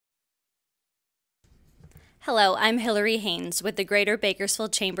Hello, I'm Hillary Haynes with the Greater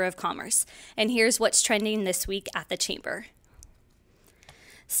Bakersfield Chamber of Commerce, and here's what's trending this week at the Chamber.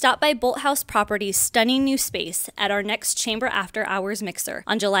 Stop by Bolthouse Properties' stunning new space at our next Chamber After Hours Mixer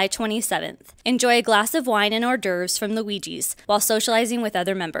on July 27th. Enjoy a glass of wine and hors d'oeuvres from Luigi's while socializing with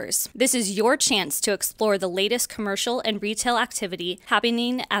other members. This is your chance to explore the latest commercial and retail activity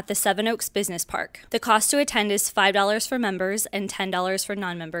happening at the Seven Oaks Business Park. The cost to attend is $5 for members and $10 for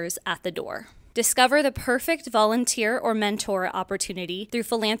non-members at the door. Discover the perfect volunteer or mentor opportunity through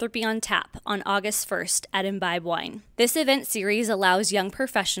Philanthropy on Tap on August 1st at Imbibe Wine. This event series allows young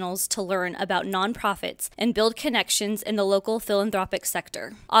professionals to learn about nonprofits and build connections in the local philanthropic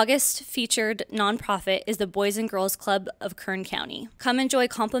sector. August featured nonprofit is the Boys and Girls Club of Kern County. Come enjoy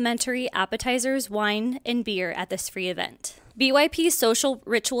complimentary appetizers, wine, and beer at this free event. BYP's social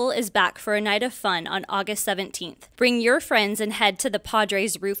ritual is back for a night of fun on August 17th. Bring your friends and head to the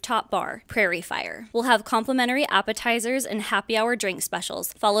Padres rooftop bar, Prairie Fire. We'll have complimentary appetizers and happy hour drink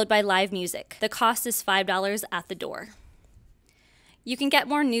specials, followed by live music. The cost is $5 at the door. You can get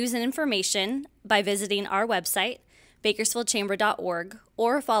more news and information by visiting our website, bakersfieldchamber.org,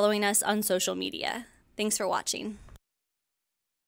 or following us on social media. Thanks for watching.